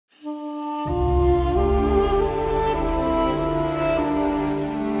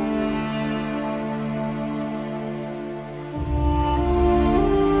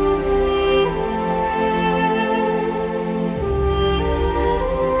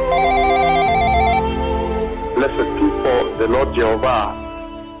the Lord Jehovah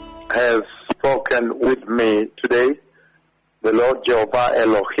has spoken with me today. The Lord Jehovah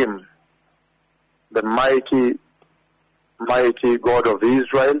Elohim, the mighty, mighty God of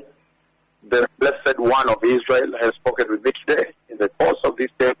Israel, the blessed one of Israel, has spoken with me today. In the course of this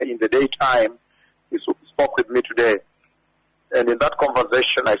day, in the daytime, he spoke with me today. And in that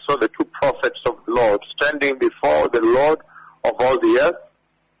conversation, I saw the two prophets of the Lord standing before the Lord of all the earth.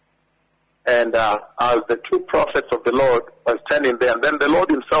 And as the two prophets of the Lord were standing there, and then the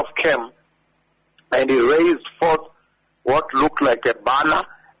Lord himself came and he raised forth what looked like a banner,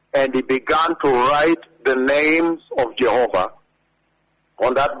 and he began to write the names of Jehovah.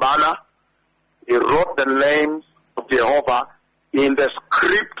 On that banner, he wrote the names of Jehovah in the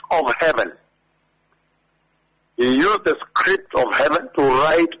script of heaven. He used the script of heaven to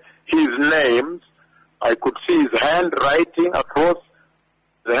write his names. I could see his hand writing across,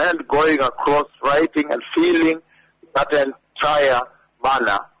 the hand going across, writing and filling that entire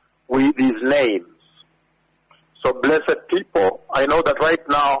banner with his names. So blessed people, I know that right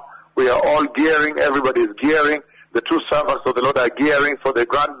now we are all gearing, everybody is gearing, the two servants of the Lord are gearing for the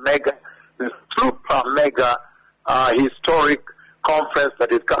grand mega, the super mega historic conference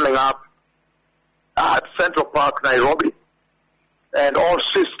that is coming up at Central Park, Nairobi. And all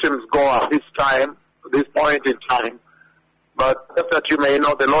systems go at this time, this point in time. But just that you may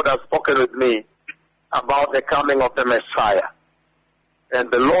know, the Lord has spoken with me about the coming of the Messiah. And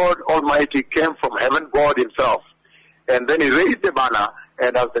the Lord Almighty came from heaven, God himself. And then he raised the banner,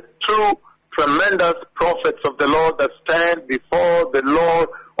 and as the two tremendous prophets of the Lord that stand before the Lord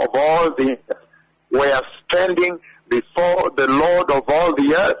of all the earth were standing before the Lord of all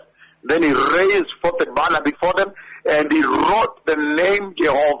the earth, then he raised forth the banner before them, and he wrote the name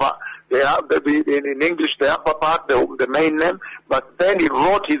Jehovah. In English, the upper part, the main name, but then he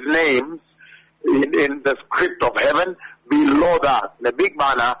wrote his names in the script of heaven below that, the big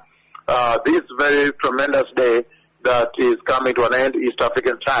banner, this very tremendous day that is coming to an end, East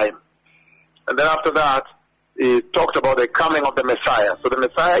African time. And then after that, he talked about the coming of the Messiah. So the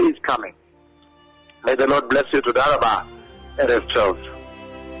Messiah is coming. May the Lord bless you to Daraba and F12.